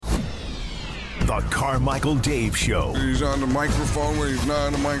The Carmichael Dave Show. He's on the microphone when he's not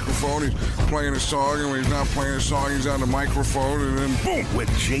on the microphone. He's playing a song, and when he's not playing a song, he's on the microphone, and then boom! With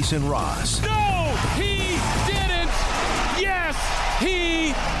Jason Ross. No, he didn't. Yes,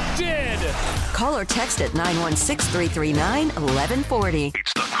 he did. Call or text at 916-339-1140.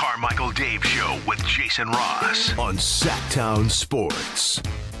 It's the Carmichael Dave Show with Jason Ross on Sacktown Sports.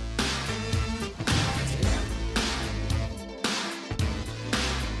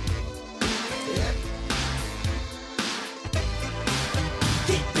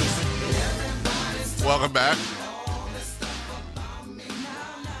 Welcome back.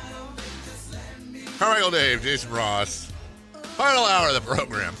 Carmichael Dave, Jason Ross. Final hour of the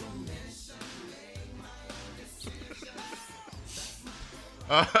program.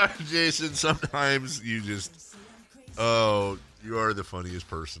 Jason, sometimes you just, you are the funniest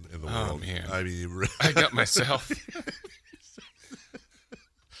person in the world. Man. I mean, you really, I got myself.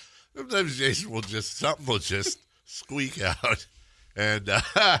 Sometimes Jason something will just squeak out, and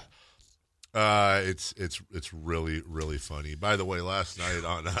it's really, really funny. By the way, last night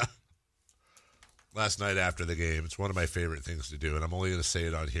after the game, it's one of my favorite things to do, and I'm only going to say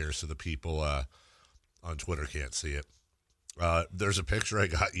it on here so the people on Twitter can't see it. There's a picture I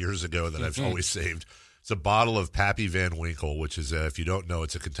got years ago that I've always saved. It's a bottle of Pappy Van Winkle, which is, if you don't know,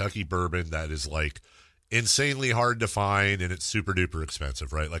 it's a Kentucky bourbon that is like insanely hard to find, and it's super duper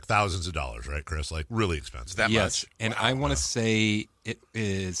expensive, right? Like thousands of dollars, right, Chris? Like really expensive. That Yes, much? and I want to say it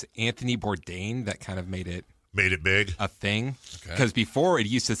is Anthony Bourdain that kind of made it big. a thing. Okay. Because before it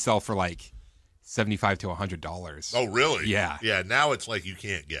used to sell for like $75 to $100. Oh, really? Yeah. Yeah, now it's like you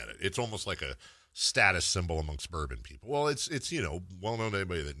can't get it. It's almost like a status symbol amongst bourbon people. Well, it's well known to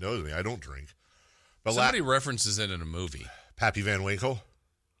anybody that knows me. I don't drink. But Somebody references it in a movie. Pappy Van Winkle?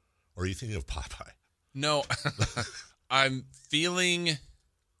 Or are you thinking of Popeye? No, I'm feeling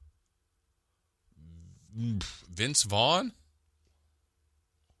Vince Vaughn,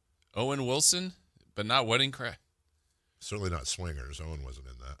 Owen Wilson, but not Wedding Crash. Certainly not Swingers. Owen wasn't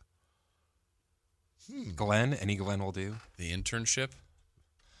in that. Glenn, any Glenn will do. The Internship.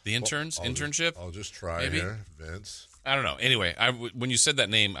 The Interns? I'll Internship? I'll just try Maybe? here. Vince. I don't know. Anyway, when you said that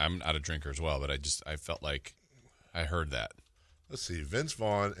name, I'm not a drinker as well, but I felt like I heard that. Let's see. Vince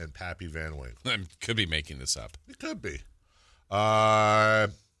Vaughn and Pappy Van Winkle. I could be making this up. It could be. Yeah,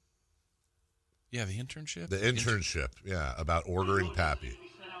 The Internship? The Internship. Yeah, about ordering Pappy. We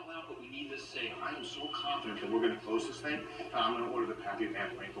said out loud, but we need to say, I am so confident that we're going to close this thing. I'm going to order the Pappy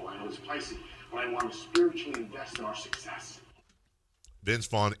Van Winkle. I know it's pricey, but I want to spiritually invest in our success. Vince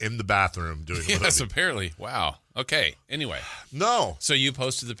Vaughn in the bathroom doing the Yes, movie. apparently. Wow. Okay. Anyway, No. so you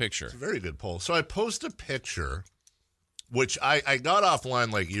posted the picture. It's a very good poll. So I post a picture, which I got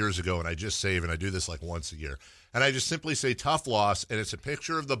offline like years ago, and I just save, and I do this like once a year. And I just simply say tough loss, and it's a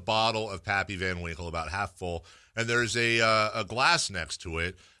picture of the bottle of Pappy Van Winkle, about half full, and there's a glass next to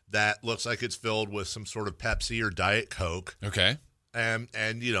it that looks like it's filled with some sort of Pepsi or Diet Coke, Okay. and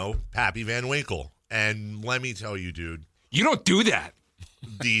Pappy Van Winkle. And let me tell you, dude, You don't do that.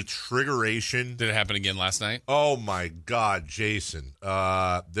 the triggeration. Did it happen again last night? Oh, my God, Jason.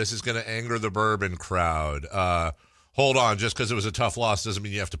 This is going to anger the bourbon crowd. Hold on, just because it was a tough loss doesn't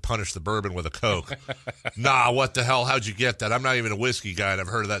mean you have to punish the bourbon with a Coke. Nah, what the hell? How'd you get that? I'm not even a whiskey guy, and I've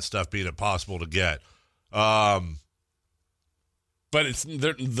heard of that stuff being impossible to get. But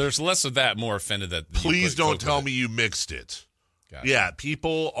there's less of that, more offended that. Please don't tell me you mixed it. Gotcha. Yeah,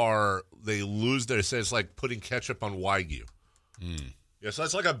 people they lose their sense. It's like putting ketchup on Wagyu. Yeah, so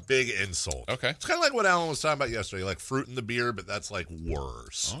that's like a big insult. Okay. It's kind of like what Alan was talking about yesterday, like fruit in the beer, but that's like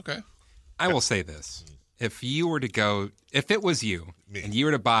worse. Okay. I will say this. If you were to go, if it was you, Me. and you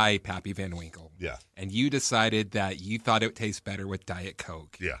were to buy Pappy Van Winkle, Yeah. and you decided that you thought it would taste better with Diet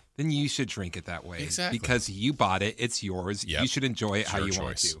Coke, Yeah. then you should drink it that way. Exactly. Because you bought it, it's yours. Yep. You should enjoy it It's how your you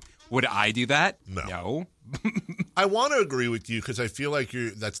want choice. to. Would I do that? No. I want to agree with you because I feel like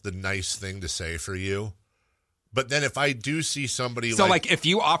that's the nice thing to say for you. But then if I do see somebody So, like, if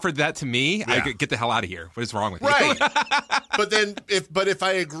you offered that to me, Yeah. I could get the hell out of here. What is wrong with you? Right. But if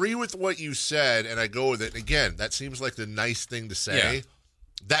I agree with what you said and I go with it, again, that seems like the nice thing to say. Yeah.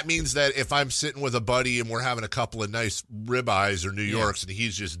 That means that if I'm sitting with a buddy and we're having a couple of nice ribeyes or New Yorks and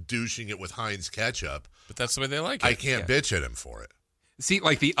he's just douching it with Heinz ketchup, But that's the way they like it. I can't bitch at him for it. See,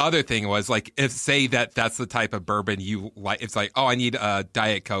 like, the other thing was, like, if say that's the type of bourbon you like, it's like, oh, I need a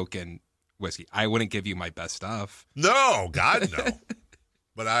Diet Coke and whiskey. I wouldn't give you my best stuff. No, God, no.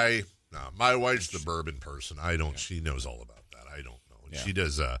 But my wife's the bourbon person. She knows all about that. I don't know. And Yeah. She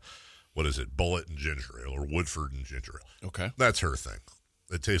does, what is it, Bullet and ginger ale or Woodford and ginger ale. Okay. That's her thing.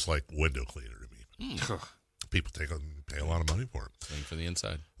 It tastes like window cleaner to me. people pay a lot of money for it. Playing for the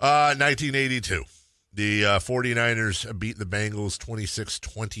inside. 1982. The 49ers beat the Bengals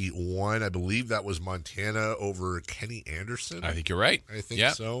 26-21. I believe that was Montana over Kenny Anderson. I think you're right. I think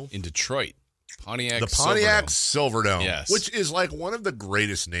so. In Detroit. Pontiac The Pontiac Silverdome. Silverdome, Yes. which is like one of the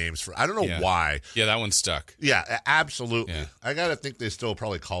greatest names for. I don't know why. Yeah, that one stuck. Yeah, absolutely. Yeah. I got to think they still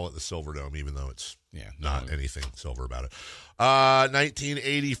probably call it the Silverdome, even though it's not anything silver about it.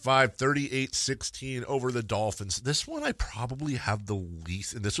 1985, 38-16 over the Dolphins. This one I probably have the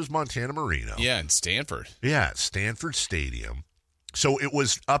least, and this was Montana Marino. Yeah, in Stanford. Yeah, at Stanford Stadium. So it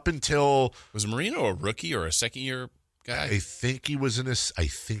was up until. Was Marino a rookie or a second-year guy? I think he was in his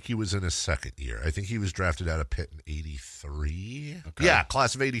second year. I think he was drafted out of Pitt in 83. Okay. Yeah,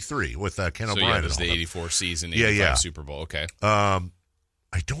 class of 83 with Ken O'Brien. Yeah, and this is all the that. 84 season, 85 Super Bowl. Okay.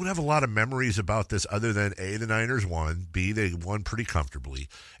 I don't have a lot of memories about this other than A, the Niners won, B, they won pretty comfortably,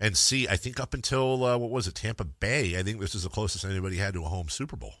 and C, I think up until, Tampa Bay, I think this is the closest anybody had to a home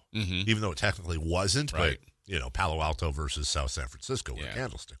Super Bowl, even though it technically wasn't, Right. but, Palo Alto versus South San Francisco, where Yeah.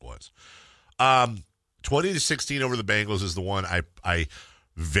 Candlestick was. 20-16 over the Bengals is the one I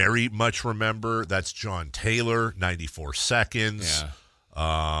very much remember. That's John Taylor, 94 seconds. Yeah.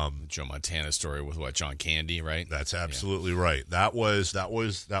 Joe Montana story with John Candy, right? That's absolutely right. That was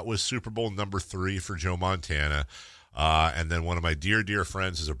Super Bowl number 3 for Joe Montana. And then one of my dear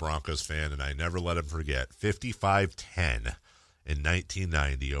friends is a Broncos fan, and I never let him forget 55-10 in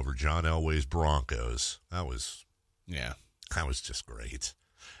 1990 over John Elway's Broncos. That was just great.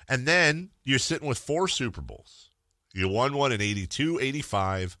 And then you're sitting with 4 Super Bowls. You won one in 82,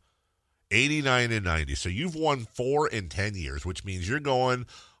 85, 89, and 90. So you've won 4 in 10 years, which means you're going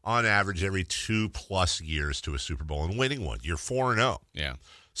on average every 2+ years to a Super Bowl and winning one. You're 4-0. Yeah.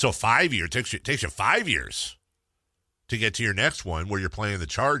 So 5 years takes you 5 years to get to your next one where you're playing the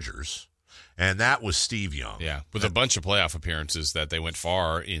Chargers. And that was Steve Young. Yeah, with a bunch of playoff appearances that they went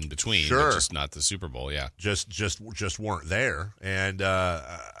far in between, but just not the Super Bowl. Yeah, just weren't there. And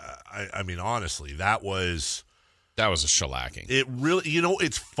I mean, honestly, that was a shellacking. It really,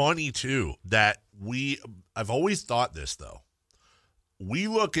 it's funny too that I've always thought this though. We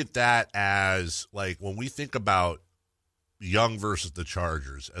look at that as like when we think about Young versus the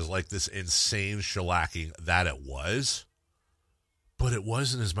Chargers as like this insane shellacking that it was. But it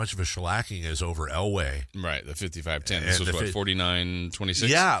wasn't as much of a shellacking as over Elway. Right, the 55-10. This was 49-26?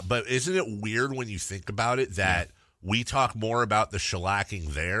 Yeah, but isn't it weird when you think about it that we talk more about the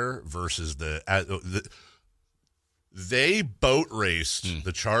shellacking there versus they boat raced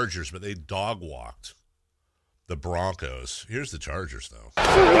the Chargers, but they dog walked the Broncos. Here's the Chargers, though.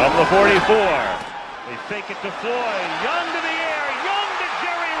 From the 44, they fake it to Floyd. Young to the air. Young to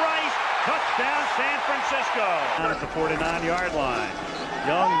Jerry Rice. Touchdown, San Francisco. At the 49-yard line.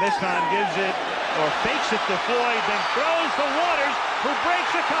 Young this time gives it, or fakes it to Floyd, then throws to Waters, who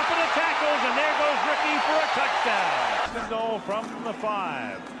breaks a couple of tackles, and there goes Ricky for a touchdown. Goal from the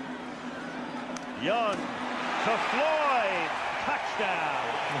 5. Young to Floyd. Touchdown.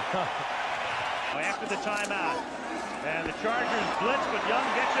 After the timeout. And the Chargers blitz, but Young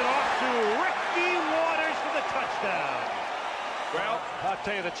gets it off to Ricky Waters for the touchdown. Well, I'll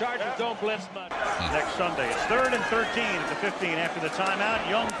tell you, the Chargers don't blitz much. Next Sunday, it's 3rd and 13 at the 15 after the timeout.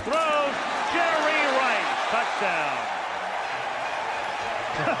 Young throws. Jerry Rice. Touchdown.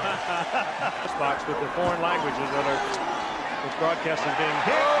 This box with the foreign languages that are broadcasting being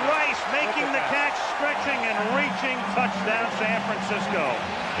hit. Rice making the catch, stretching and reaching. Touchdown, San Francisco.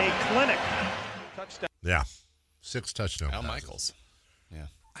 A clinic. Touchdown. Yeah. 6 touchdowns. Al Michaels. Yeah.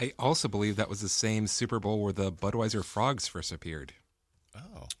 I also believe that was the same Super Bowl where the Budweiser Frogs first appeared.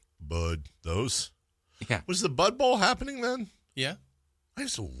 Oh. Bud, those? Yeah. Was the Bud Bowl happening then? Yeah. I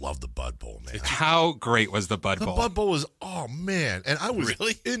used to love the Bud Bowl, man. How great was the Bud Bowl? The Bud Bowl was, oh, man. And I was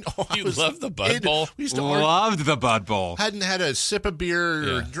Really? You loved the Bud Bowl? We used to Loved the Bud Bowl. Hadn't had a sip of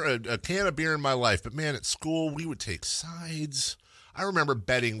beer or a can of beer in my life. But, man, at school, we would take sides. I remember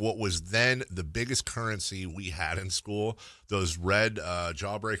betting what was then the biggest currency we had in school, those red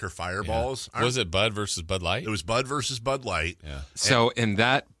Jawbreaker Fireballs. Yeah. Was it Bud versus Bud Light? It was Bud versus Bud Light. Yeah. So in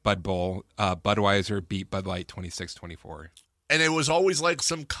that Bud Bowl, Budweiser beat Bud Light 26-24. And it was always like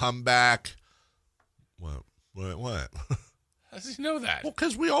some comeback. What? How does he know that? Well,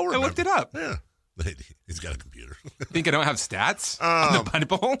 because we all remember. I looked it up. Yeah. He's got a computer. Think I don't have stats on the Bud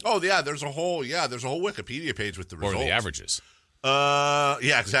Bowl? Oh, yeah. There's a whole Wikipedia page with the results. Or the averages.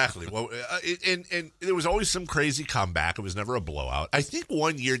 Yeah, exactly. Well, and there was always some crazy comeback. It was never a blowout. I think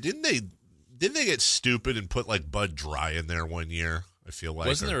one year didn't they get stupid and put like Bud Dry in there one year? I feel like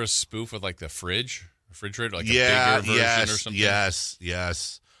Wasn't there a spoof with like the refrigerator, like a bigger version or something?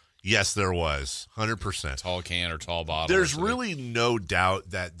 Yes. Yes, there was. 100%. Tall can or tall bottle. There's really no doubt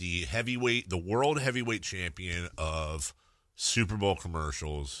that the world heavyweight champion of Super Bowl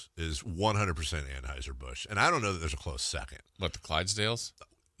commercials is 100% Anheuser-Busch. And I don't know that there's a close second. What, the Clydesdales?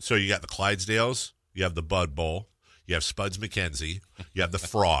 So you got the Clydesdales, you have the Bud Bowl, you have Spuds McKenzie, you have the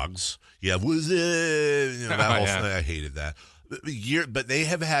Frogs, you have that whole thing. I hated that. But they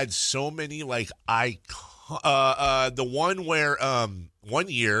have had so many the one where 1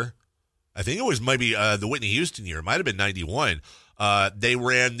 year, I think it was maybe the Whitney Houston year, it might have been 91. They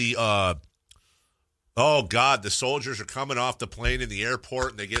ran the the soldiers are coming off the plane in the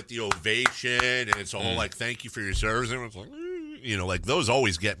airport and they get the ovation and it's all like, thank you for your service. And it's like, those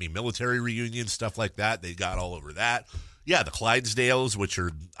always get me. Military reunions, stuff like that. They got all over that. Yeah, the Clydesdales, which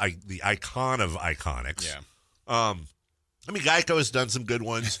are the icon of iconics. Yeah. Geico has done some good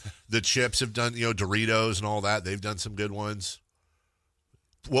ones. The Chips have done, Doritos and all that. They've done some good ones.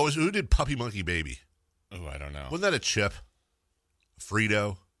 Who did Puppy Monkey Baby? Oh, I don't know. Wasn't that a chip?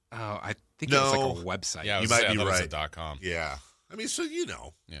 Frito? Oh, I think it was like a website. Yeah, you might be right. It was .com. Yeah. So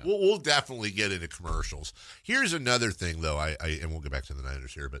Yeah. we'll definitely get into commercials. Here's another thing, though. And we'll get back to the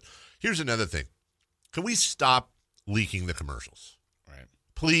Niners here, but here's another thing. Can we stop leaking the commercials? Right.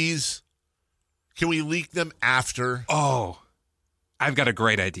 Please. Can we leak them after? Oh, I've got a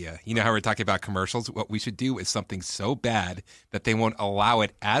great idea. You know how we're talking about commercials? What we should do is something so bad that they won't allow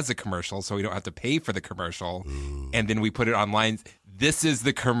it as a commercial, so we don't have to pay for the commercial. Ooh. And then we put it online. This is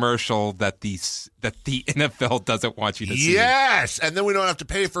the commercial that the NFL doesn't want you to see. Yes, and then we don't have to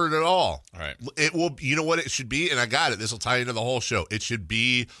pay for it at all. All right. It will. You know what it should be? And I got it. This will tie into the whole show. It should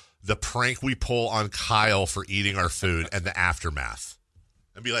be the prank we pull on Kyle for eating our food and the aftermath.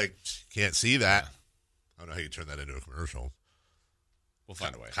 And be like, can't see that. I don't know how you turn that into a commercial. We'll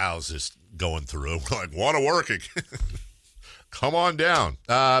find a way. Kyle's just going through. Like, want to work it. Come on down.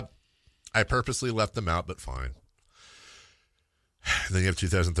 I purposely left them out, but fine. Then you have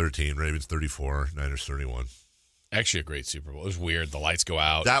 2013, Ravens 34, Niners 31. Actually, a great Super Bowl. It was weird. The lights go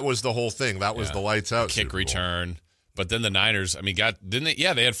out. That was the whole thing. That was the lights out kick Super Bowl. Return. But then the Niners, didn't they?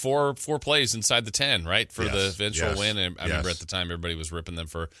 Yeah, they had four plays inside the 10, right, for the eventual win. And I remember at the time everybody was ripping them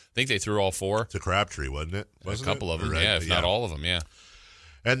for. I think they threw all four. It's a Crabtree, wasn't it? A couple of them, if not all of them, yeah.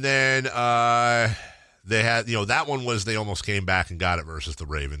 And then they had, that one was they almost came back and got it versus the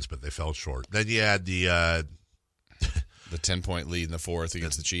Ravens, but they fell short. Then you had the 10-point lead in the fourth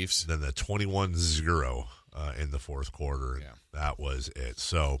against the Chiefs. Then the 21-0 in the fourth quarter. Yeah. That was it.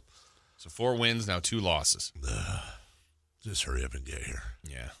 So 4 wins, now 2 losses. Just hurry up and get here.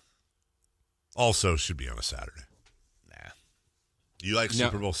 Yeah. Also should be on a Saturday. Nah. You like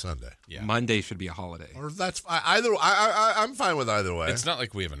Super Bowl Sunday? Yeah. Monday should be a holiday. Or that's either. I'm fine with either way. It's not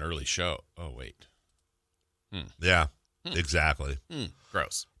like we have an early show. Oh wait. Yeah. Exactly.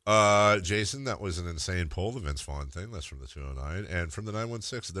 Gross. Jason, that was an insane poll, the Vince Vaughn thing. That's from the 209. And from the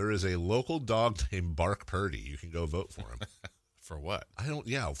 916, there is a local dog named Bark Purdy. You can go vote for him. For what? For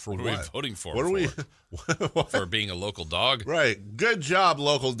what? What are we voting for? What are we? For being a local dog? Right. Good job,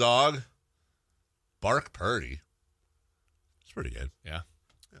 local dog. Bark Purdy. It's pretty good. Yeah.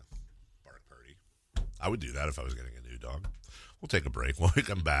 Bark Purdy. I would do that if I was getting a new dog. We'll take a break when we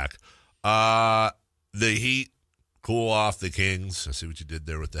come back. The Heat cool off the Kings. I see what you did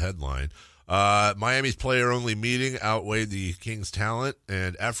there with the headline. Miami's player-only meeting outweighed the Kings' talent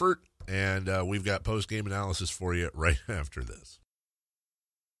and effort, and we've got post-game analysis for you right after this.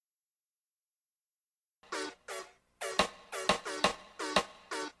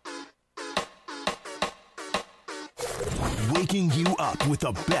 Waking you up with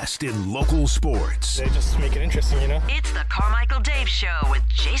the best in local sports. They just make it interesting, It's the Carmichael Dave Show with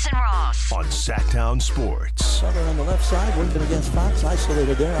Jason Ross on Sacktown Sports. Sutter on the left side, Winston against Fox,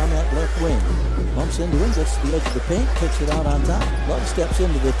 isolated there on that left wing. Bumps into him, gets to the edge of the paint, kicks it out on top. Love steps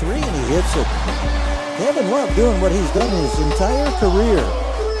into the 3 and he hits it. Kevin Love doing what he's done his entire career.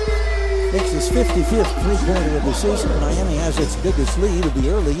 Makes his 55th three-pointer of the season. Miami has its biggest lead of the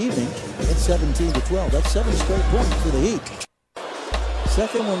early evening at 17-12. That's 7 straight points for the Heat.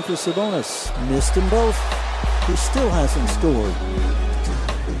 Second one for Sabonis. Missed them both. He still hasn't scored.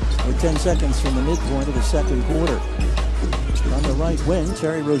 We're 10 seconds from the midpoint of the second quarter. On the right wing,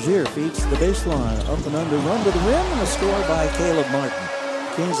 Terry Rozier feeds the baseline. Up and under, run to the rim, and a score by Caleb Martin.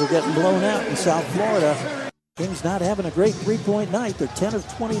 Kings are getting blown out in South Florida. Kings not having a great three-point night. They're 10 of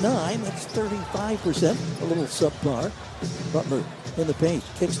 29. That's 35%. A little subpar. Butler in the paint.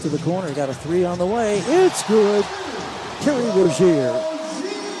 Kicks to the corner. Got a 3 on the way. It's good. Terry Rozier.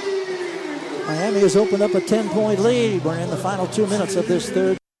 Miami has opened up a 10-point lead. We're in the final 2 minutes of this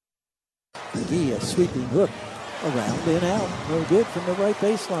third. McGee, a sweeping hook. Around and out. No good from the right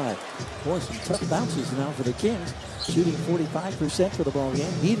baseline. Boy, some tough bounces now for the Kings. Shooting 45% for the ball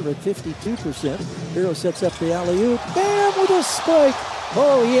game. Heater at 52%. Hero sets up the alley-oop. Bam with a spike.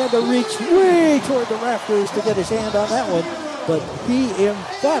 Oh, he had to reach way toward the rafters to get his hand on that one, but he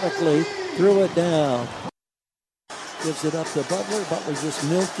emphatically threw it down. Gives it up to Butler. Butler just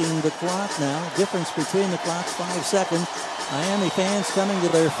milking the clock now. Difference between the clocks, 5 seconds. Miami fans coming to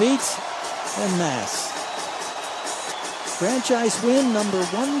their feet en masse. Franchise win number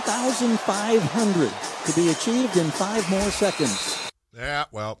 1,500 to be achieved in 5 more seconds. Yeah,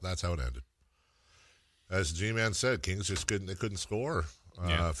 well, that's how it ended. As G-Man said, Kings just couldn't score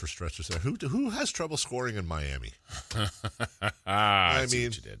for stretches there. Who has trouble scoring in Miami? I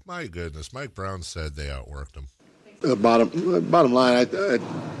mean, my goodness, Mike Brown said they outworked them. Bottom line,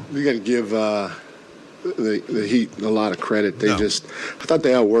 we got to give the Heat a lot of credit. I thought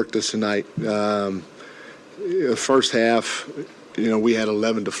they outworked us tonight. First half, we had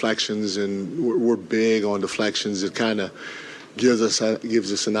 11 deflections, and we're big on deflections. It kind of gives us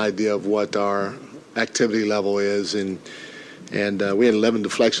an idea of what our activity level is, and we had 11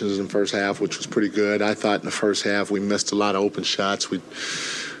 deflections in the first half, which was pretty good. I thought in the first half we missed a lot of open shots. We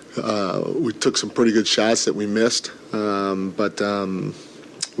took some pretty good shots that we missed, but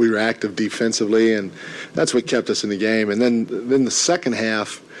we were active defensively, and that's what kept us in the game. And then the second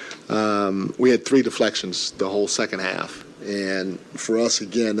half, we had 3 deflections the whole second half, and for us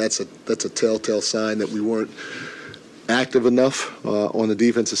again, that's a telltale sign that we weren't active enough on the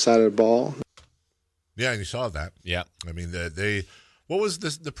defensive side of the ball. Yeah, and you saw that. Yeah, I mean what was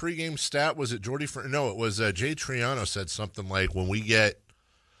the pregame stat? Was it Jordy? No, it was Jay Triano said something like, when we get,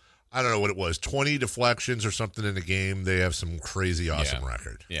 I don't know what it was, 20 deflections or something in a game, they have some crazy awesome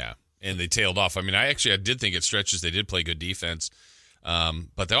record. Yeah, and they tailed off. I mean, I did think at stretches they did play good defense,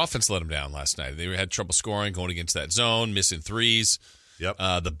 but the offense let them down last night. They had trouble scoring, going against that zone, missing threes. Yep.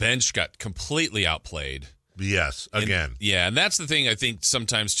 The bench got completely outplayed. Yes, again. And that's the thing I think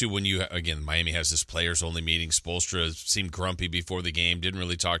sometimes, too, when Miami has this players-only meeting. Spoelstra seemed grumpy before the game, didn't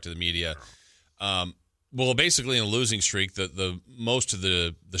really talk to the media. Well, basically in a losing streak, the most of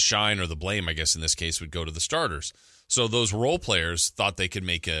the shine or the blame, I guess in this case, would go to the starters. So those role players thought they could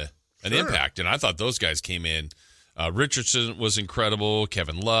make an impact, and I thought those guys came in. Richardson was incredible.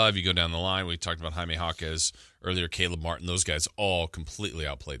 Kevin Love, you go down the line. We talked about Jaime Jaquez earlier, Caleb Martin. Those guys all completely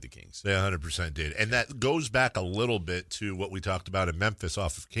outplayed the Kings. They 100% did. And that goes back a little bit to what we talked about in Memphis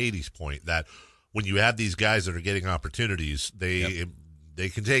off of Katie's point, that when you have these guys that are getting opportunities, they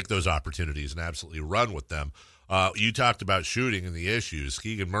can take those opportunities and absolutely run with them. You talked about shooting and the issues.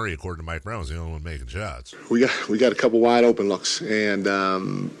 Keegan Murray, according to Mike Brown, was the only one making shots. We got a couple wide open looks, and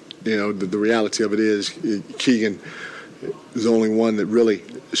the reality of it is Keegan is the only one that really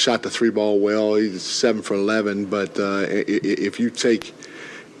shot the 3-ball well. He's 7 for 11, but if you take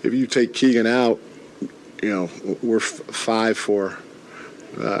Keegan out, we're 5 for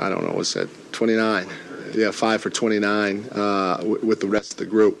I don't know, what's that, 29. Yeah, 5 for 29 with the rest of the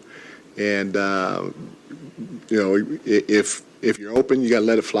group. And, if you're open, you got to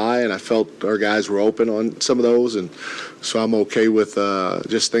let it fly. And I felt our guys were open on some of those. And so I'm okay with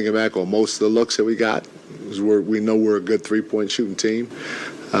just thinking back on most of the looks that we got. We know we're a good 3-point shooting team.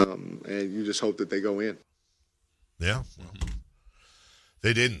 And you just hope that they go in. Yeah.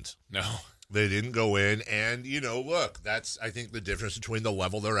 They didn't. No. They didn't go in, and, look, that's, I think, the difference between the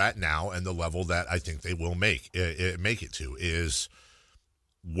level they're at now and the level that I think they will make it to is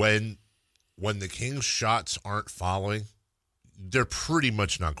when the Kings' shots aren't falling, they're pretty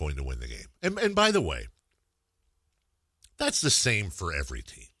much not going to win the game. And by the way, that's the same for every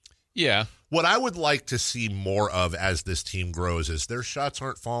team. Yeah. What I would like to see more of as this team grows is their shots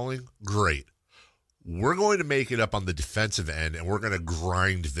aren't falling. Great. We're going to make it up on the defensive end, and we're going to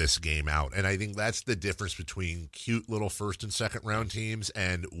grind this game out. And I think that's the difference between cute little first and second round teams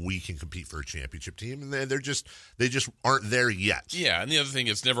and we can compete for a championship team. And they just aren't there yet. Yeah, and the other thing,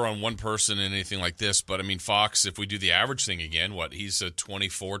 it's never on one person and anything like this. But, I mean, Fox, if we do the average thing again, he's a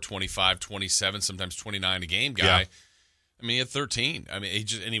 24, 25, 27, sometimes 29 a game guy. Yeah. I mean, he had 13. I mean,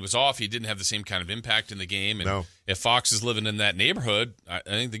 he was off. He didn't have the same kind of impact in the game. And if Fox is living in that neighborhood, I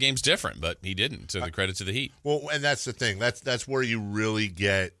think the game's different. But he didn't. To the credit to the Heat. Well, and that's the thing. That's where you really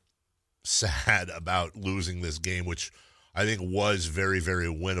get sad about losing this game, which I think was very, very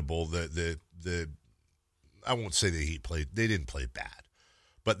winnable. The I won't say the Heat played. They didn't play bad,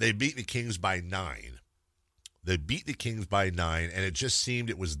 but they beat the Kings by 9. They beat the Kings by 9, and it just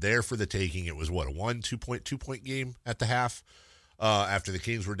seemed it was there for the taking. It was, a 2-point game at the half. after the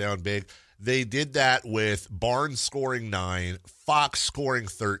Kings were down big. They did that with Barnes scoring 9, Fox scoring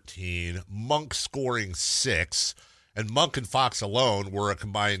 13, Monk scoring 6, and Monk and Fox alone were a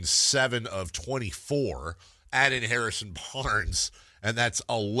combined 7 of 24. Add in Harrison Barnes, and that's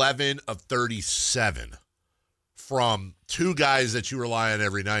 11 of 37 from two guys that you rely on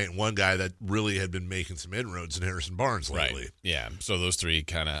every night and one guy that really had been making some inroads in Harrison Barnes lately. Right. Yeah, so those three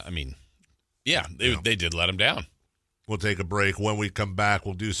kind of, they did let him down. We'll take a break. When we come back,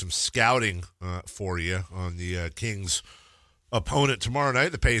 we'll do some scouting for you on the Kings' opponent tomorrow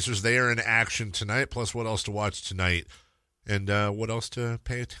night, the Pacers. They are in action tonight, plus what else to watch tonight and what else to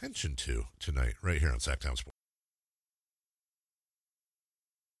pay attention to tonight right here on Sacktown Sports.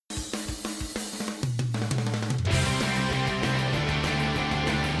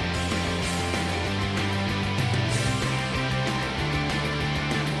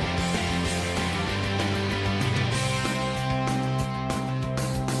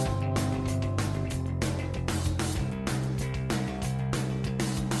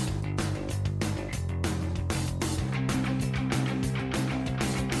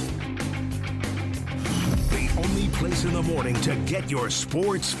 In the morning to get your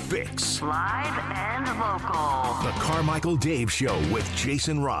sports fix. Live and local. The Carmichael Dave Show with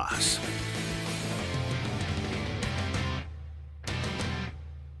Jason Ross.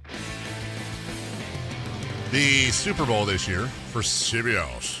 The Super Bowl this year for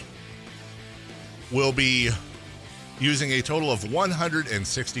CBS will be using a total of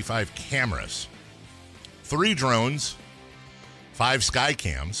 165 cameras, 3 drones, 5 sky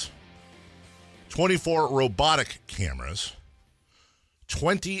cams, 24 robotic cameras,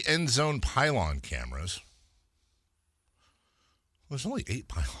 20 end zone pylon cameras. Well, there's only 8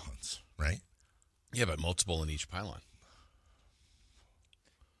 pylons, right? Yeah, but multiple in each pylon.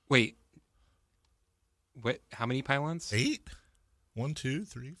 Wait. What? How many pylons? 8? 1, 2,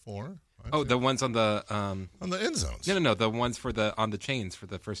 3, 4. 5, oh, 6. the ones on the on the end zones. No. The ones on the chains for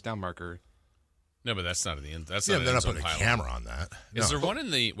the first down marker. No, but that's not in the end. That's yeah, not they're not putting putting a pylon. camera on that. Is there one in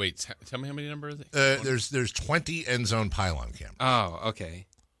the? Wait, tell me how many number are there's 20 end zone pylon cameras. Oh, okay.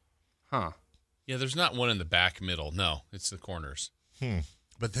 Huh. Yeah, there's not one in the back middle. No, it's the corners.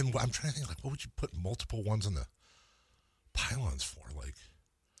 But then I'm trying to think, what would you put multiple ones on the pylons for?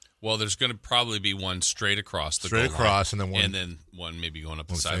 Well, there's going to probably be one straight across the straight goal across, line, and then one maybe going up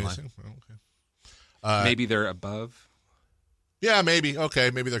the sideline. Okay. Maybe they're above. Yeah, maybe.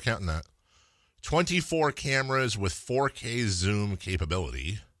 Okay, maybe they're counting that. 24 cameras with 4K zoom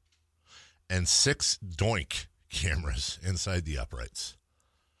capability and 6 doink cameras inside the uprights.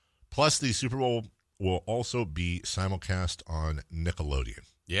 Plus, the Super Bowl will also be simulcast on Nickelodeon.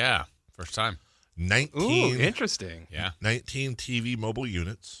 Yeah, first time. 19. Ooh, interesting. Yeah. 19 TV mobile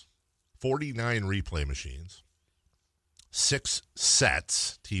units, 49 replay machines, 6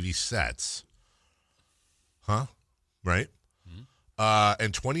 sets, TV sets. Huh? Right?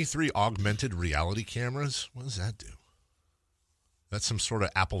 And 23 augmented reality cameras. What does that do? That's some sort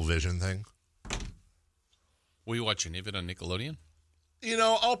of Apple Vision thing. Will you watch any of it on Nickelodeon? You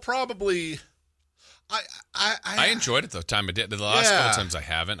know, I'll probably... I enjoyed it the time I did. The last couple times I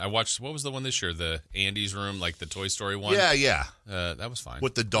haven't. I watched, what was the one this year? The Andy's Room, like the Toy Story one? Yeah. That was fine.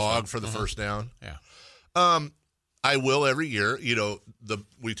 With the dog for the first down? Yeah. I will every year. You know,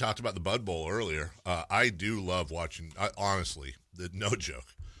 we talked about the Bud Bowl earlier. I do love watching, honestly, no joke.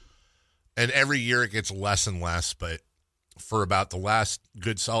 And every year it gets less and less, but for about the last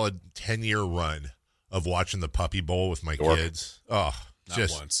good solid 10-year run of watching the Puppy Bowl with my kids. Oh, Not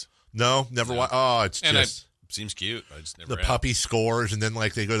once. No, never. No. Oh, it's and just it seems cute. I just never. The puppy scores, and then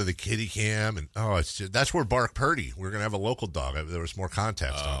they go to the kitty cam, and it's just, that's where Bark Purdy. We're gonna have a local dog. There was more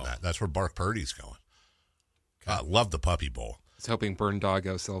context on that. That's where Bark Purdy's going. I love the Puppy Bowl. I was hoping Burn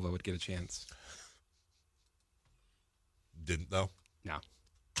Doggo Silva would get a chance. Didn't though. No.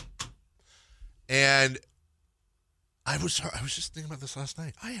 And I was just thinking about this last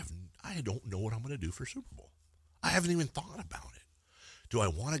night. I don't know what I'm gonna do for Super Bowl. I haven't even thought about it. Do I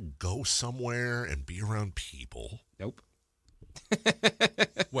want to go somewhere and be around people? Nope.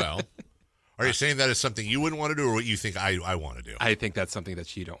 Well, are you saying that is something you wouldn't want to do, or what you think I want to do? I think that's something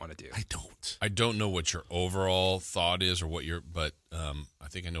that you don't want to do. I don't. I don't know what your overall thought is, or but I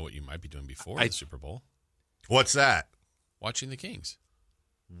think I know what you might be doing before the Super Bowl. What's that? Watching the Kings.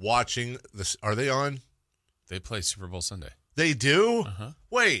 Watching this? Are they on? They play Super Bowl Sunday. They do? Uh-huh.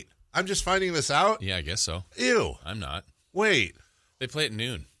 Wait, I'm just finding this out? Yeah, I guess so. Ew. I'm not. Wait. They play at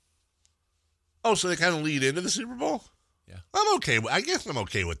noon. Oh, so they kind of lead into the Super Bowl? Yeah. I'm okay. I guess I'm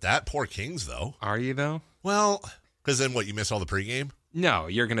okay with that. Poor Kings, though. Are you, though? Well, because then what, you miss all the pregame? No,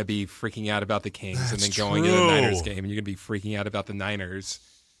 you're going to be freaking out about the Kings and then That's going to the true. Niners game, and you're going to be freaking out about the Niners.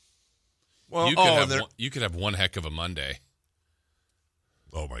 Well, you could have one heck of a Monday.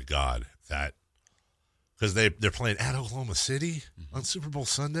 Oh my God, that because they're playing at Oklahoma City on Super Bowl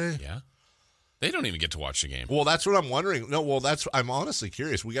Sunday. Yeah, they don't even get to watch the game. Well, that's what I'm wondering. No, well, I'm honestly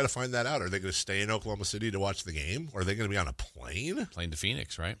curious. We got to find that out. Are they going to stay in Oklahoma City to watch the game, or are they going to be on a plane? Plane to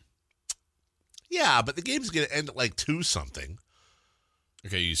Phoenix, right? Yeah, but the game's going to end at like 2 something.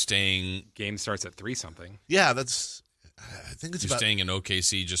 Okay, you staying? Game starts at 3 something. Yeah, that's. I think it's you're staying in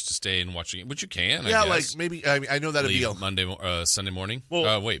OKC just to stay and watch the game, which you can. Yeah, I guess. like maybe. I mean, I know that'd be Sunday morning.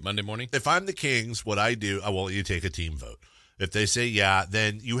 Well, Monday morning. If I'm the Kings, what I do, well, you take a team vote. If they say yeah,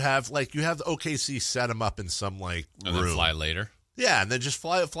 then you have the OKC set them up in some room. And then fly later. Yeah, and then just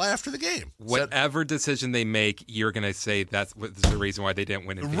fly after the game. Whatever decision they make, you're going to say that's the reason why they didn't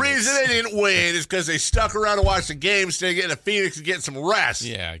win. The reason they didn't win is because they stuck around to watch the game instead of getting to Phoenix and getting some rest.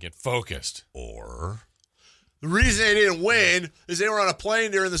 Yeah, get focused. Or the reason they didn't win is they were on a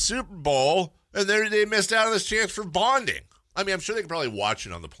plane during the Super Bowl and they missed out on this chance for bonding. I mean, I'm sure they could probably watch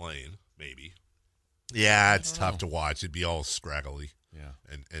it on the plane, maybe. Yeah, it's tough to watch. It'd be all scraggly. Yeah.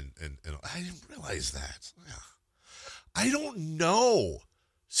 And I didn't realize that. Yeah. I don't know.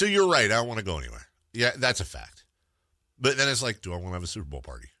 So you're right. I don't want to go anywhere. Yeah, that's a fact. But then it's like, do I want to have a Super Bowl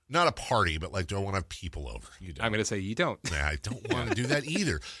party? Not a party, but like, do I want to have people over? You don't. I'm going to say you don't. Nah, I don't want to do that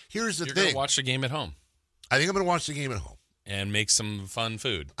either. Here's the You're thing. going to watch the game at home. I think I'm going to watch the game at home. And make some fun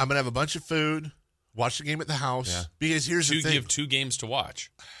food. I'm going to have a bunch of food, watch the game at the house. Yeah. Because here's the thing. You have 2 games to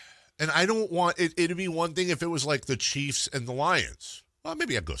watch. And I don't want it. It'd be one thing if it was like the Chiefs and the Lions. Well,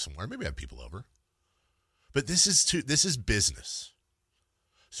 maybe I'd go somewhere. Maybe I'd have people over. But this is business.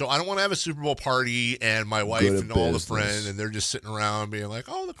 So I don't want to have a Super Bowl party and my wife and all the friends, and they're just sitting around being like,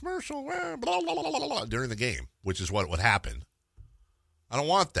 oh, the commercial, blah, blah, blah, blah, blah, during the game, which is what would happen. I don't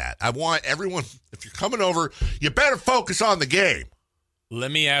want that. I want everyone, if you're coming over, you better focus on the game.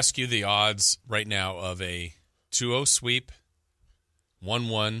 Let me ask you the odds right now of a 2-0 sweep,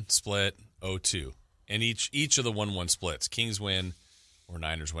 1-1 split, 0-2. And each of the 1-1 splits, Kings win or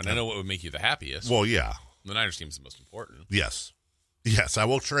Niners win. I know what would make you the happiest. Well, yeah. The Niners team is the most important. Yes. Yes, I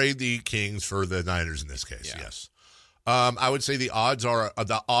will trade the Kings for the Niners in this case, yes. I would say the odds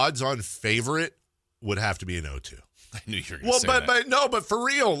on favorite would have to be an 0-2. I knew you were going to say that. But for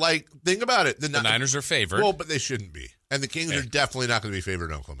real, like, think about it. The Niners are favored. Well, but they shouldn't be. And the Kings are definitely not going to be favored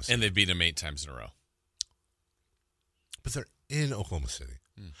in Oklahoma City. And they've beat them 8 times in a row. But they're in Oklahoma City.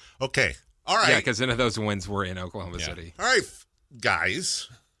 Okay. All right. Yeah, because none of those wins were in Oklahoma City. All right, guys.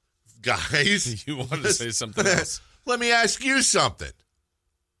 You wanted to say something else. Let me ask you something.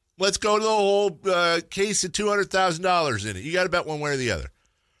 Let's go to the whole case of $200,000 in it. You got to bet one way or the other.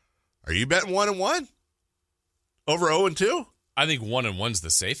 Are you betting 1-1 over 0-2? I think 1-1's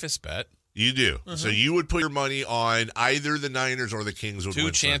the safest bet. You do. So you would put your money on either the Niners or the Kings would win.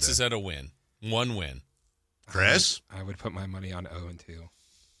 2 chances at a win. 1 win. Chris? I would put my money on 0-2.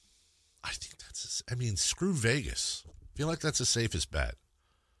 I think screw Vegas. I feel like that's the safest bet.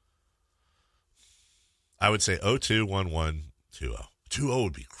 I would say 0-2, 1-1, 2-0. 2-0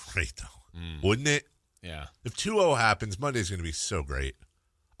 would be great, though. Wouldn't it? Yeah. If 2-0 happens, Monday's going to be so great.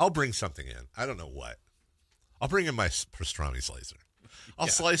 I'll bring something in. I don't know what. I'll bring in my pastrami slicer. I'll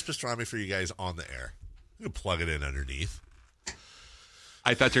slice pastrami for you guys on the air. You can plug it in underneath.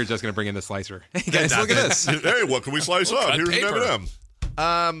 I thought you were just going to bring in the slicer. Hey, guys, look at this. Hey, what can we slice up? Here's an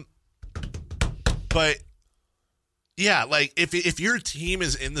M&M. But, yeah, like, if your team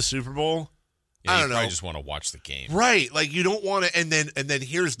is in the Super Bowl, yeah, I don't know. I just want to watch the game. Right. Like, you don't want to, and then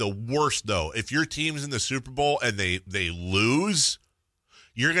here's the worst, though. If your team's in the Super Bowl and they lose,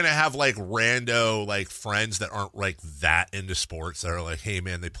 you're going to have, like, rando, like, friends that aren't, like, that into sports that are like, hey,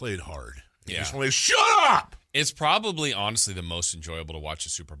 man, they played hard. You just want to shut up! It's probably, honestly, the most enjoyable to watch a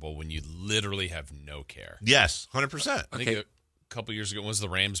Super Bowl when you literally have no care. Yes, 100%. I think a couple years ago was the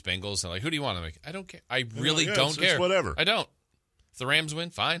Rams-Bengals. And like, who do you want? I'm like, I don't care. I really don't care. It's whatever. I don't. If the Rams win,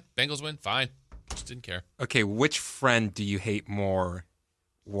 fine. Bengals win, fine. Just didn't care. Okay, which friend do you hate more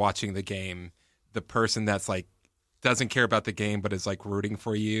watching the game? The person that's like doesn't care about the game but is like rooting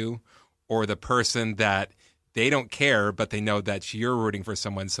for you, or the person that they don't care but they know that you're rooting for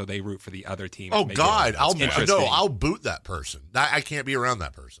someone so they root for the other team? Oh God, I'll boot that person. I can't be around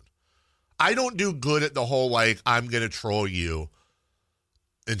that person. I don't do good at the whole like I'm going to troll you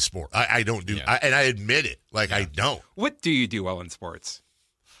in sport. I don't do, and I admit it. Like I don't. What do you do well in sports?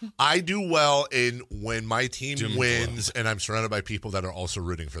 I do well in when my team wins and I'm surrounded by people that are also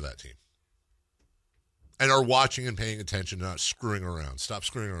rooting for that team. And are watching and paying attention, not screwing around. Stop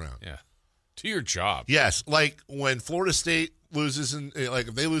screwing around. Yeah. To your job. Yes, like when Florida State loses, and like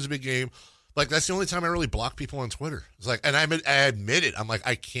if they lose a big game, like that's the only time I really block people on Twitter. It's like, and I admit it. I'm like,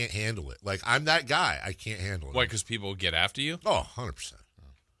 I can't handle it. Like I'm that guy. I can't handle it. Why? Because people get after you? Oh, 100%.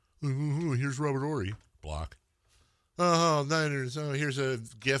 Here's Robert Horry. Block. Oh, Niners. Oh, here's a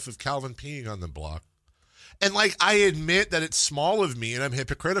gif of Calvin peeing on the block. And, like, I admit that it's small of me and I'm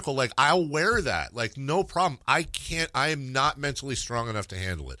hypocritical. Like, I'll wear that. Like, no problem. I am not mentally strong enough to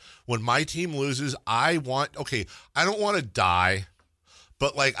handle it. When my team loses, I don't want to die,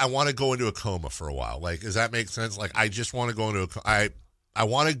 but, like, I want to go into a coma for a while. Like, does that make sense? Like, I just want to go into I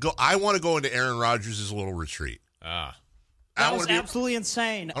want to go into Aaron Rodgers' little retreat. Ah. That was absolutely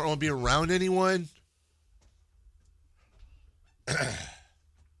insane. I don't want to be around anyone.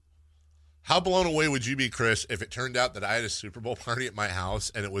 How blown away would you be, Chris, if it turned out that I had a Super Bowl party at my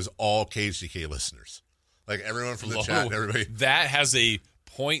house and it was all KHTK listeners? Like everyone from the chat and everybody. That has a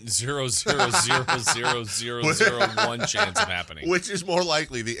 0.0000001 chance of happening. Which is more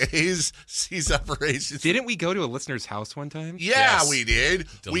likely, the A's cease operations? Didn't we go to a listener's house one time? Yeah, Yes. we did.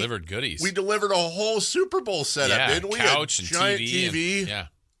 Delivered goodies. We delivered a whole Super Bowl setup, didn't we? Couch a and giant TV. And, yeah.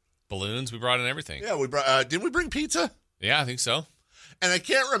 Balloons. We brought in everything. Yeah, we brought. Did we bring pizza? Yeah, I think so. And I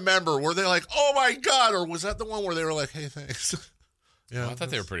can't remember. Were they like, "Oh my God," or was that the one where they were like, "Hey, thanks"? Yeah, I thought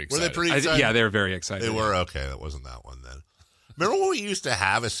they were pretty excited. Were they pretty excited? Yeah, they were very excited. They were. Okay, that wasn't that one then. Remember when we used to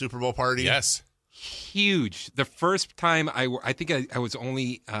have a Super Bowl party? Yes. Huge. The first time I think I was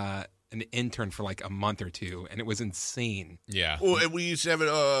only an intern for like a month or two, and it was insane. Yeah. Well, and we used to have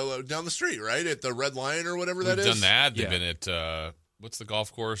it down the street, right? At the Red Lion or whatever that is. We've done that. They've Yeah. been at, what's the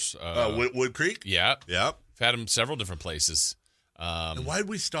golf course? Wood Creek? Yeah. Yep. We've had them several different places. And why did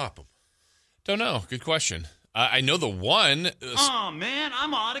we stop them? Don't know. Good question. I know the one. Oh, man,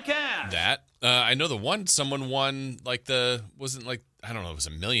 I'm out of cash. That. I know the one someone won, like wasn't like, I don't know, it was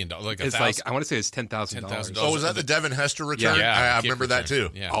 $1 million. Like It's like, I want to say it's $10,000. $10,000. Oh, was that the Devin Hester return? Yeah. I remember that too.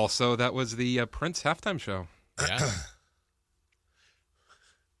 Yeah. Also, that was the Prince halftime show. Yeah.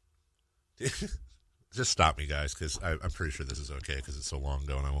 Just stop me, guys, because I'm pretty sure this is okay because it's so long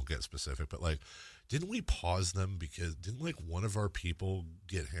ago and I won't get specific. But like, didn't we pause them because didn't like one of our people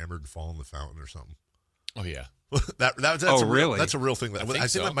get hammered and fall in the fountain or something? Oh, yeah. That's really? That's a real thing. I think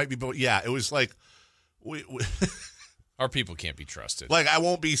so. that might be. Yeah, it was like we Our people can't be trusted. like I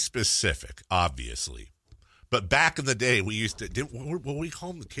won't be specific, obviously, but back in the day we used to. What we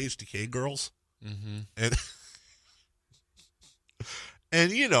call them, the KHTK girls, and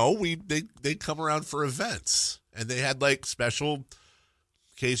and you know they'd come around for events and they had like special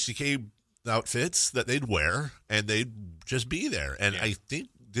KHTK outfits that they'd wear and they'd just be there. And I think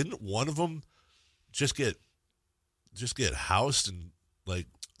didn't one of them just get housed and like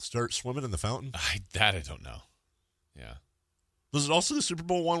start swimming in the fountain? I don't know. Yeah. Was it also the Super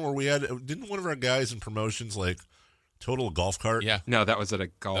Bowl one where we had, didn't one of our guys in promotions like total golf cart? Yeah. No, that was at a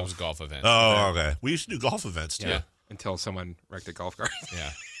golf. That was a golf event. Oh, okay. We used to do golf events too. Yeah. Until someone wrecked a golf cart.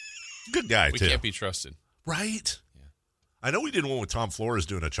 Yeah. Good guy We too. can't be trusted. Right? Yeah. I know we did one with Tom Flores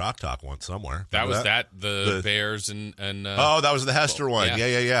doing a chalk talk once somewhere. That Remember was the Bears and oh, that was the Hester one.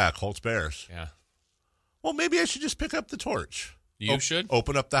 yeah. Yeah. Colts Bears. Yeah. Well, maybe I should just pick up the torch. You should?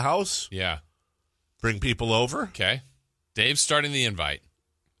 Open up the house. Yeah. Bring people over. Okay. Dave's starting the invite.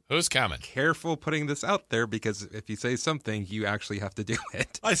 Who's coming? Careful putting this out there because if you say something, you actually have to do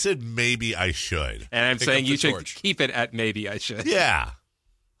it. I said maybe I should. And I'm Pick saying up you the should torch. keep it at maybe I should. Yeah.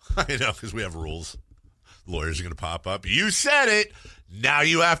 I know, because we have rules. Lawyers are going to pop up. You said it. Now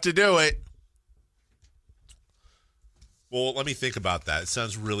you have to do it. Well, let me think about that. It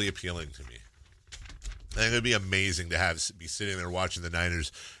sounds really appealing to me. I think it would be amazing to be sitting there watching the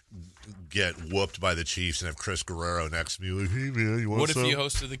Niners get whooped by the Chiefs and have Chris Guerrero next to me like, hey, man, you want What some? if you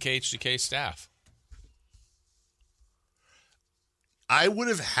hosted the KHTK staff? I would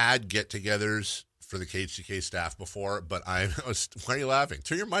have had get-togethers for the KHTK staff before, but why are you laughing?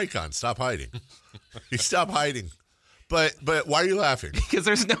 Turn your mic on. Stop hiding. You stop hiding. But why are you laughing? Because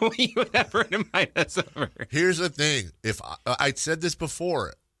there's no way you would ever invite us over. Here's the thing. If I said this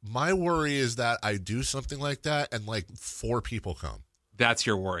before, my worry is that I do something like that and like 4 people come. That's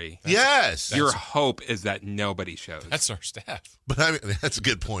your worry. Yes. Your hope is that nobody shows. That's our staff. But I mean, that's a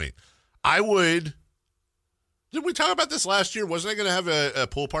good point. I would. Did we talk about this last year? Wasn't I going to have a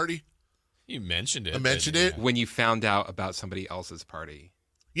pool party? You mentioned it. I mentioned it. When you found out about somebody else's party.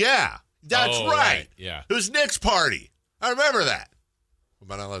 Yeah. That's Oh, right. right. Yeah. It was Nick's party. I remember that.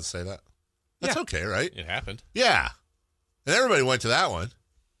 Am I not allowed to say that? That's okay, right? It happened. Yeah. And everybody went to that one.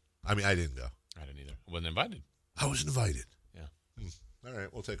 I mean, I didn't go. I didn't either. I wasn't invited. I was invited. Yeah. All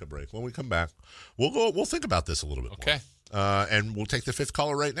right, we'll take a break. When we come back, we'll think about this a little bit Okay. more. And we'll take the fifth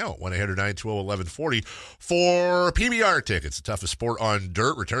caller right now at 1-800-920-1140 for PBR tickets. The toughest sport on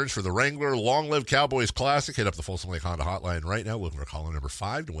dirt returns for the Wrangler Long Live Cowboys Classic. Hit up the Folsom Lake Honda hotline right now. Looking for caller number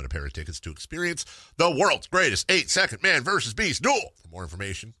 5 to win a pair of tickets to experience the world's greatest 8-second man versus beast duel. For more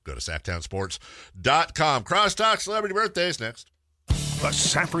information, go to sacktownsports.com. Crosstalk celebrity birthdays next. The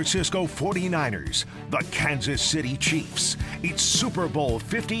San Francisco 49ers, the Kansas City Chiefs. It's Super Bowl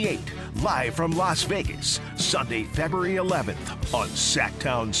 58, live from Las Vegas, Sunday, February 11th on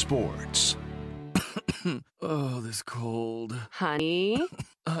Sacktown Sports. Oh, this cold. Honey?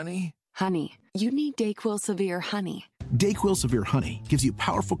 Honey? Honey, you need DayQuil Severe Honey. DayQuil Severe Honey gives you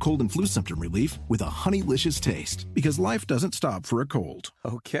powerful cold and flu symptom relief with a honeylicious taste, because life doesn't stop for a cold.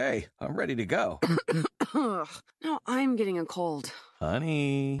 Okay, I'm ready to go. Now I'm getting a cold.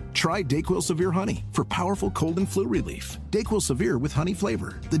 Honey. Try DayQuil Severe Honey for powerful cold and flu relief. DayQuil Severe with honey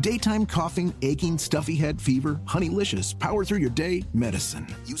flavor. The daytime coughing, aching, stuffy head, fever, honeylicious, power through your day medicine.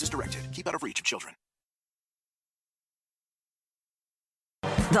 Use as directed. Keep out of reach of children.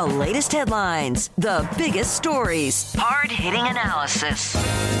 The latest headlines, the biggest stories, hard-hitting analysis.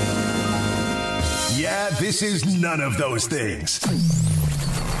 Yeah, this is none of those things.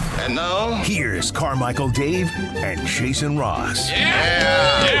 And now, here's Carmichael, Dave, and Jason Ross.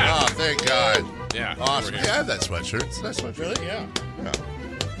 Yeah. Oh, thank God. Yeah. Awesome. Yeah, I have that sweatshirt. It's a nice sweatshirt. Really?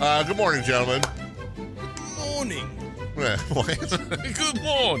 Yeah. Good morning, gentlemen. Morning. What? Good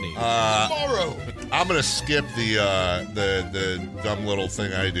morning. Tomorrow. I'm gonna skip the dumb little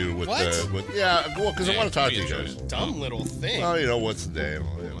thing I do with because I want to talk to you guys. Dumb little thing. Oh, you know what's the day?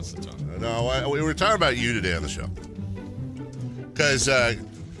 What's the time? No, we were talking about you today on the show because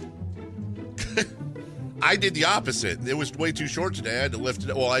I did the opposite. It was way too short today. I had to lift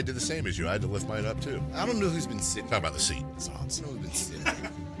it. Well, I did the same as you. I had to lift mine up too. I don't know who's been sitting. Talking about the seat. I don't know who's been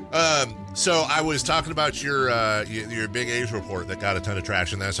sitting. So I was talking about your big age report that got a ton of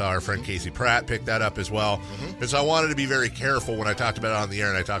traction. That's how our friend Casey Pratt picked that up as well. Mm-hmm. And so I wanted to be very careful when I talked about it on the air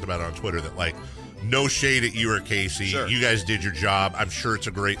and I talked about it on Twitter that, like, no shade at you or Casey. Sure. You guys did your job. I'm sure it's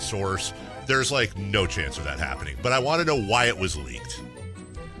a great source. There's, like, no chance of that happening. But I want to know why it was leaked.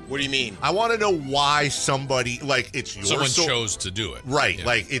 What do you mean? I want to know why somebody, like, it's your someone chose to do it. Right. Yeah.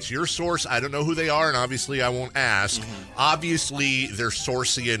 Like, it's your source. I don't know who they are, and obviously I won't ask. Mm-hmm. Obviously, they're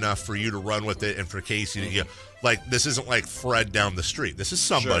sourcey enough for you to run with it and for Casey to, like, this isn't like Fred down the street. This is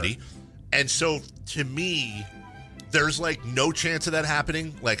somebody. Sure. And so, to me, there's, like, no chance of that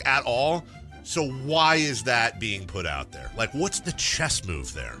happening, like, at all. So why is that being put out there? Like, what's the chess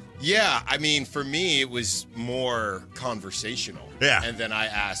move there? Yeah, I mean, for me, it was more conversational. Yeah. And then I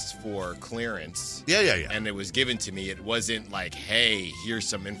asked for clearance. Yeah. And it was given to me. It wasn't like, hey, here's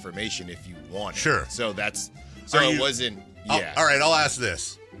some information if you want it. Sure. So it wasn't, yeah. All right, I'll ask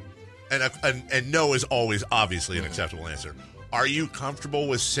this. And no is always obviously an acceptable answer. Are you comfortable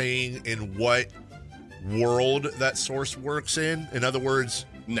with saying in what world that source works in? In other words,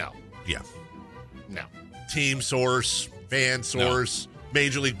 no. Yeah. No. Team source, fan source,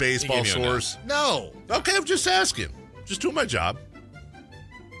 Major League Baseball source. No. Okay, I'm just asking. Just doing my job.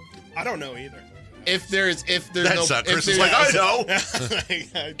 I don't know either. If there's That's no Chris is like, I know.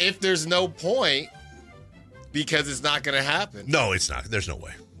 If there's no point, because it's not going to happen. No, it's not. There's no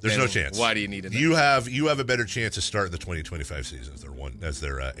way. There's no chance. Why do you need to know? You have a better chance of starting the 2025 season as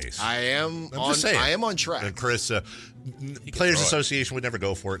their ace. I am on track. And Chris, Players Association would never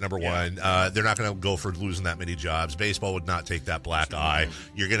go for it, number one. They're not going to go for losing that many jobs. Baseball would not take that black eye.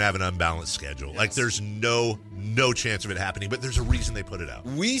 You're going to have an unbalanced schedule. Yes. Like, there's no chance of it happening, but there's a reason they put it out.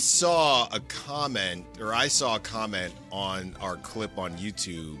 I saw a comment on our clip on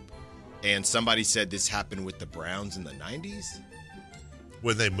YouTube, and somebody said this happened with the Browns in the 90s.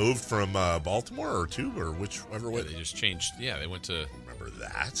 When they moved from Baltimore or whichever way. They just changed. Yeah, they went to... Remember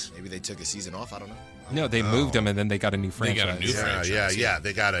that? Maybe they took a season off. I don't know. No, they moved them, and then they got a new franchise. franchise. Yeah.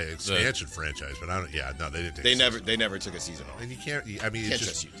 They got an expansion franchise, but they didn't take They never took a season off. And you can't, it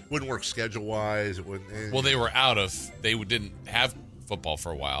just wouldn't work schedule-wise. It wouldn't. Well, they didn't have football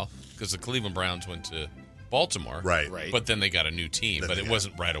for a while because the Cleveland Browns went to Baltimore. Right. But then they got a new team, but it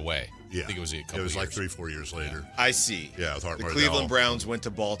wasn't right away. Yeah. I think it was a couple It was years. like 3-4 years later. I see. Yeah, with the Cleveland Browns went to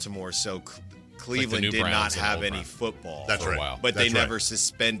Baltimore, so Cleveland did not have any football for a while. But they never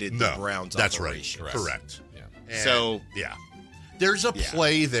suspended the Browns operation. That's right. Correct. Yeah. There's a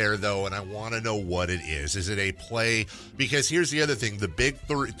play there, though, and I want to know what it is. Is it a play? Because here's the other thing. The big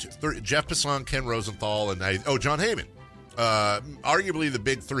three, Jeff Passan, Ken Rosenthal, and John Heyman, arguably the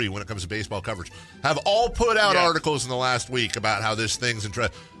big three when it comes to baseball coverage, have all put out articles in the last week about how this thing's in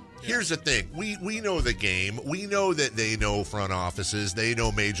Here's the thing. We know the game. We know that they know front offices. They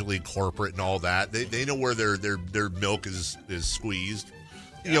know Major League corporate and all that. They know where their milk is squeezed.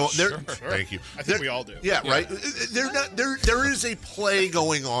 Sure. Thank you. I think we all do. Yeah, right. There is a play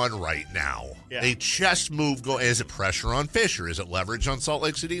going on right now. Yeah. A chess move going. Is it pressure on Fisher? Is it leverage on Salt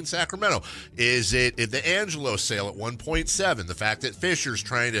Lake City and Sacramento? Is it the Angelo sale at 1.7? The fact that Fisher's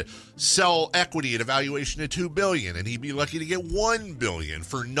trying to sell equity at a valuation of $2 billion, and he'd be lucky to get $1 billion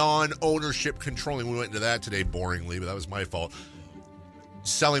for non-ownership controlling. We went into that today boringly, but that was my fault.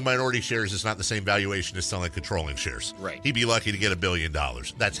 Selling minority shares is not the same valuation as selling controlling shares. Right. He'd be lucky to get $1 billion.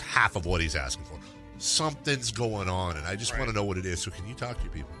 That's half of what he's asking for. Something's going on, and I just want to know what it is. So can you talk to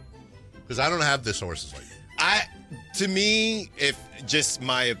your people? Because I don't have the sources like you. To me, if just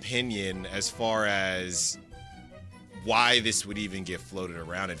my opinion as far as why this would even get floated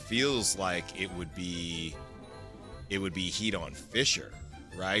around, it feels like it would be heat on Fisher,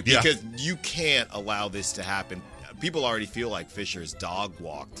 right? Yeah. Because you can't allow this to happen. People already feel like Fisher's dog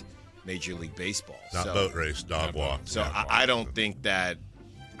walked Major League Baseball. Not boat race, dog walk. So I don't think that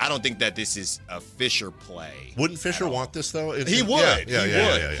this is a Fisher play. Wouldn't Fisher want this though? He would.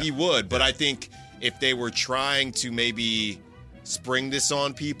 Yeah. He would. But I think if they were trying to maybe spring this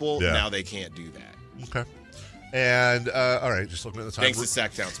on people, now they can't do that. Okay. And all right, just looking at the time. Thanks to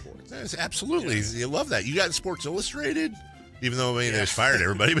Sacktown Sports. Yes, absolutely, you love that. You got Sports Illustrated. Even though they just fired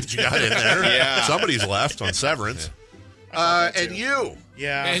everybody, but you got in there. Yeah. Somebody's left on severance. And you.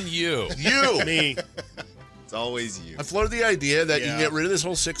 Yeah. And you. You. Me. It's always you. I floated the idea that you can get rid of this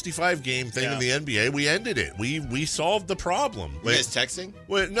whole 65-game thing in the NBA. We ended it. We solved the problem. You guys texting?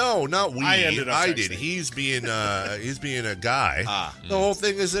 Wait, no, not we. I ended up texting. did. He's being a guy. The whole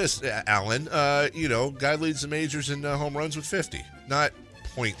thing is this, Alan. Guy leads the majors in home runs with 50, not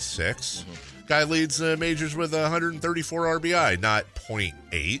 0.6. Mm-hmm. Guy leads the majors with 134 RBI, not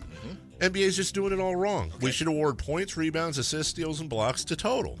 0.8. NBA's just doing it all wrong. Okay. We should award points, rebounds, assists, steals, and blocks to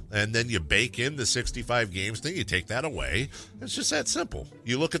total. And then you bake in the 65 games thing, you take that away. It's just that simple.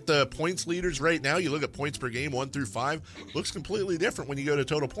 You look at the points leaders right now, you look at points per game, 1 through 5, looks completely different when you go to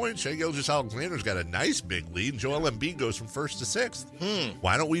total points. Shai Gilgeous-Alexander's got a nice big lead, and Joel Embiid goes from 1st to 6th.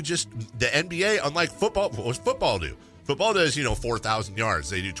 Why don't we just, the NBA, unlike football, what does football do? Football does, 4,000 yards.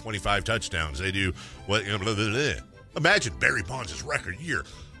 They do 25 touchdowns. They do what? Blah, blah, blah. Imagine Barry Bonds' record year,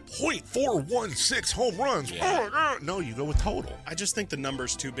 0.416 home runs. Yeah. No, you go with total. I just think the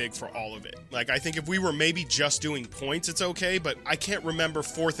number's too big for all of it. Like, I think if we were maybe just doing points, it's okay, but I can't remember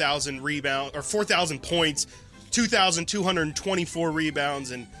 4,000 rebounds or 4,000 points, 2,224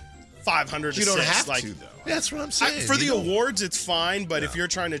 rebounds, and 500 assists. You don't have to, though. That's what I'm saying. For the awards, it's fine, but if you're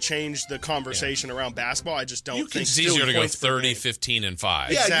trying to change the conversation around basketball, I just don't think it's easier to go 30, 15, and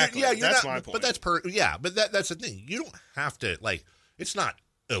 5. Yeah, exactly. That's my point. But that's that's the thing. You don't have to, it's not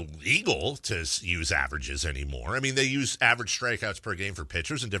illegal to use averages anymore. I mean, they use average strikeouts per game for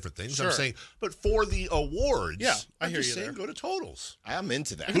pitchers and different things. Sure. I'm saying, but for the awards, I hear you saying there. Go to totals. I'm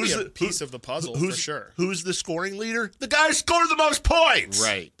into that. Who's a piece of the puzzle for sure? Who's the scoring leader? The guy who scored the most points.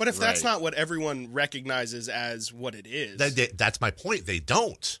 Right. But if that's not what everyone recognizes as what it is, that's my point. They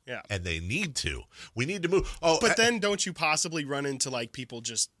don't. Yeah. And they need to. We need to move. But then don't you possibly run into people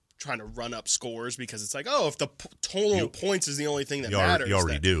just trying to run up scores because it's if the total points is the only thing that matters. You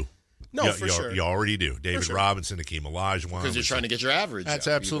already do. No, for sure. You already do. David Robinson, Hakeem Olajuwon. Because you're trying to get your average. That's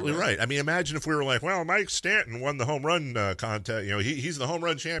absolutely right. I mean, imagine if we were like, well, Mike Stanton won the home run contest. He's the home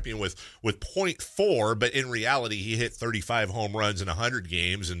run champion with 0.4, but in reality, he hit 35 home runs in 100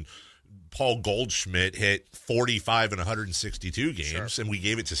 games, and Paul Goldschmidt hit 45 in 162 games, and we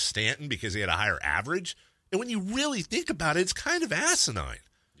gave it to Stanton because he had a higher average. And when you really think about it, it's kind of asinine.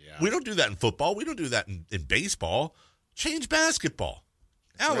 Yeah. We don't do that in football. We don't do that in baseball. Change basketball.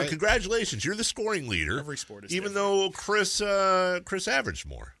 Alan, congratulations. You're the scoring leader. Every sport is even though Chris averaged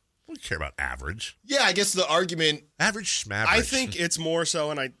more. We don't care about average. Yeah, I guess the argument... Average. I think it's more so,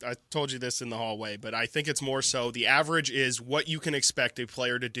 and I told you this in the hallway, but I think it's more so the average is what you can expect a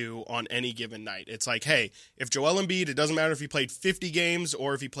player to do on any given night. It's like, hey, if Joel Embiid, it doesn't matter if he played 50 games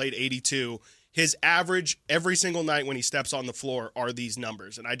or if he played 82, his average every single night when he steps on the floor are these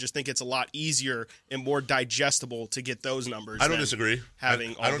numbers. And I just think it's a lot easier and more digestible to get those numbers. I don't disagree.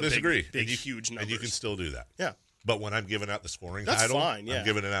 Having all don't the disagree. Big, huge numbers. And you can still do that. Yeah. But when I'm giving out the scoring That's title, fine, yeah. I'm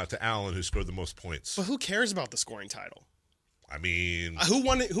giving it out to Alan, who scored the most points. But who cares about the scoring title? I mean... Who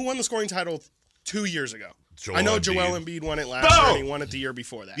won the scoring title 2 years ago? Joel I know Embiid. Joel Embiid won it last year, and he won it the year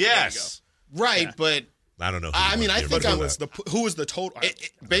before that. Yes. Right, but... I don't know. I think who was the total?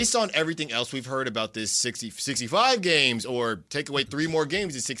 Based on everything else we've heard about this 65 games, or take away 3 more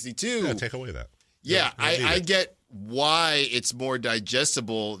games to 62. Yeah, take away that. Yeah, I get why it's more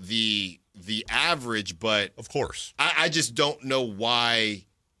digestible, the average, but of course, I just don't know why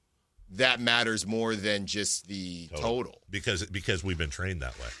that matters more than just the total. Because we've been trained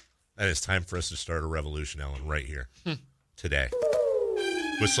that way. And it's time for us to start a revolution, Ellen, right here today.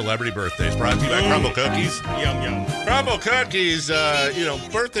 With celebrity birthdays brought to you by Crumble Cookies. Yum, yum. Crumble Cookies,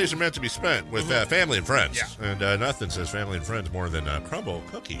 birthdays are meant to be spent with family and friends. Yeah. And nothing says family and friends more than Crumble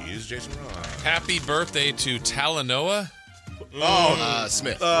Cookies. Jason Ross. Happy birthday to Talanoa.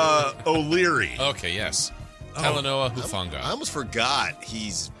 Smith. O'Leary. Okay, yes. Talanoa Hufanga. I almost forgot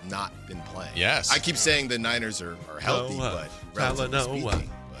he's not been playing. Yes. I keep saying the Niners are healthy, but relatively speaking.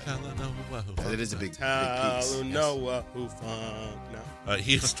 It is a big piece. Talanoa Hufanga.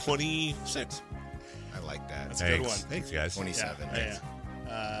 He's 26. I like that. That's a good one. Thanks, guys. 27.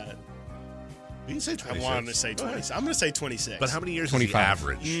 Yeah. You can say 26. I wanted to say 26. I'm going to say 26. But how many years 25. is the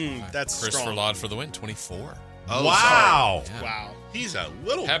average? That's Chris strong. Verlaud for the win, 24. Oh, wow. Yeah. Wow. He's a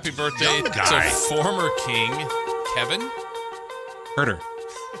little Happy birthday young to guy. former King Kevin. Herder.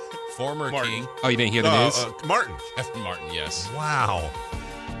 Former Martin. King Oh, you didn't hear the news? Martin. Kevin Martin, yes. Wow.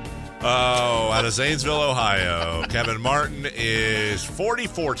 Oh, out of Zanesville, Ohio. Kevin Martin is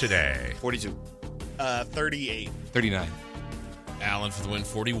 44 today. 42. 38. 39. Allen for the win,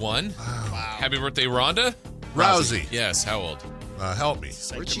 41. Wow. Happy birthday, Rhonda. Rousey. Yes, how old? Help me.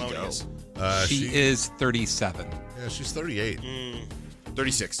 Where'd she go? She is 37. Yeah, she's 38.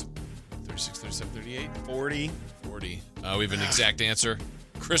 36. 36, 37, 38. 40. 40. We have an exact answer.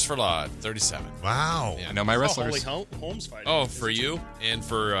 Chris Verlaud, 37. Wow. Yeah. I know my wrestlers. Holy Holmes fighting. Oh, for you and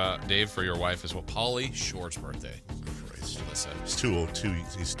for Dave, for your wife as well. Pauly Shore's birthday. Christ. Alyssa. He's too old.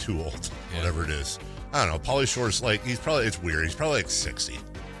 He's too old. Yeah. Whatever it is. I don't know. Pauly Shore's it's weird. He's probably like 60.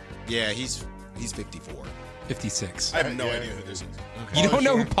 Yeah, he's 54. 56. I have no idea who this is. You don't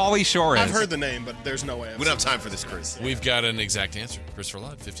know who Pauly Shore is? I've heard the name, but there's no way. We don't have time for this, Chris. We've got an exact answer. Chris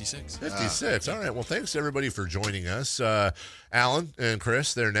Verlaud, 56. 56. All right. Well, thanks everybody for joining us. Alan and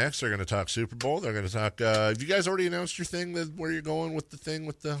Chris, they're next. They're going to talk Super Bowl. They're going to talk. Have you guys already announced your thing? Where you're going with the thing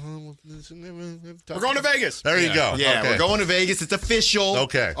with the? We're going to Vegas. There you go. Yeah, okay. We're going to Vegas. It's official.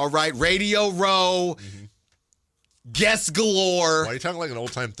 Okay. All right. Radio Row. Guests galore. Why are you talking like an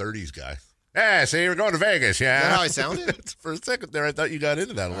old time 30s guy? Yeah, see, we're going to Vegas, yeah. Is that how I sounded? For a second there, I thought you got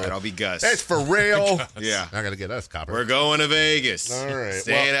into that a All little. right, I'll be Gus. It's for real. Yeah. Not going to get us, copper. We're going to Vegas. All right.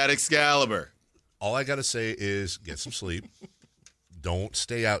 Staying at Excalibur. All I got to say is get some sleep. Don't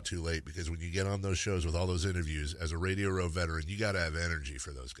stay out too late, because when you get on those shows with all those interviews, as a Radio Row veteran, you got to have energy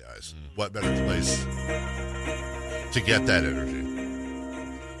for those guys. What better place to get that energy?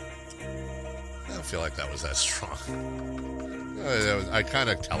 I don't feel like that was that strong. I kind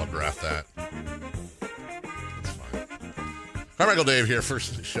of telegraphed that. That's fine. Carmichael Dave here.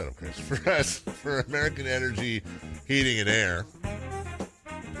 First, shut up, Chris. For American Energy Heating and Air.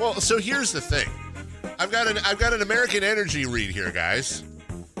 Well, so here's the thing. I've got an American Energy read here, guys.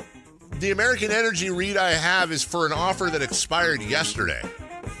 The American Energy read I have is for an offer that expired yesterday.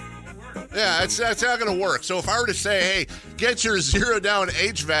 Yeah, that's not going to work. So if I were to say, hey, get your zero down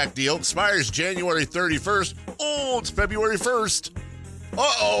HVAC deal, expires January 31st. Oh, it's February 1st.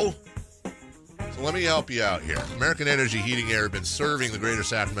 Uh-oh. So let me help you out here. American Energy Heating Air have been serving the greater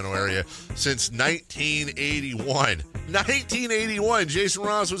Sacramento area since 1981. 1981. Jason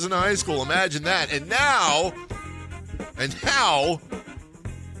Ross was in high school. Imagine that. And now,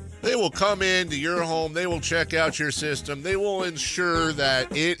 they will come into your home. They will check out your system. They will ensure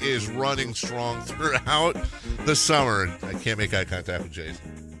that it is running strong throughout the summer. And I can't make eye contact with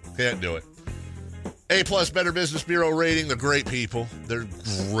Jason. Can't do it. A+ Better Business Bureau rating. They're great people. They're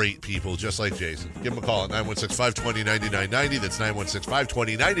great people, just like Jason. Give them a call at 916-520-9990. That's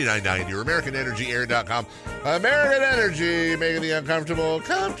 916-520-9990 or AmericanEnergyAir.com. American Energy, making the uncomfortable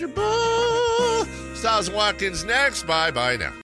comfortable. Stiles and Watkins next. Bye-bye now.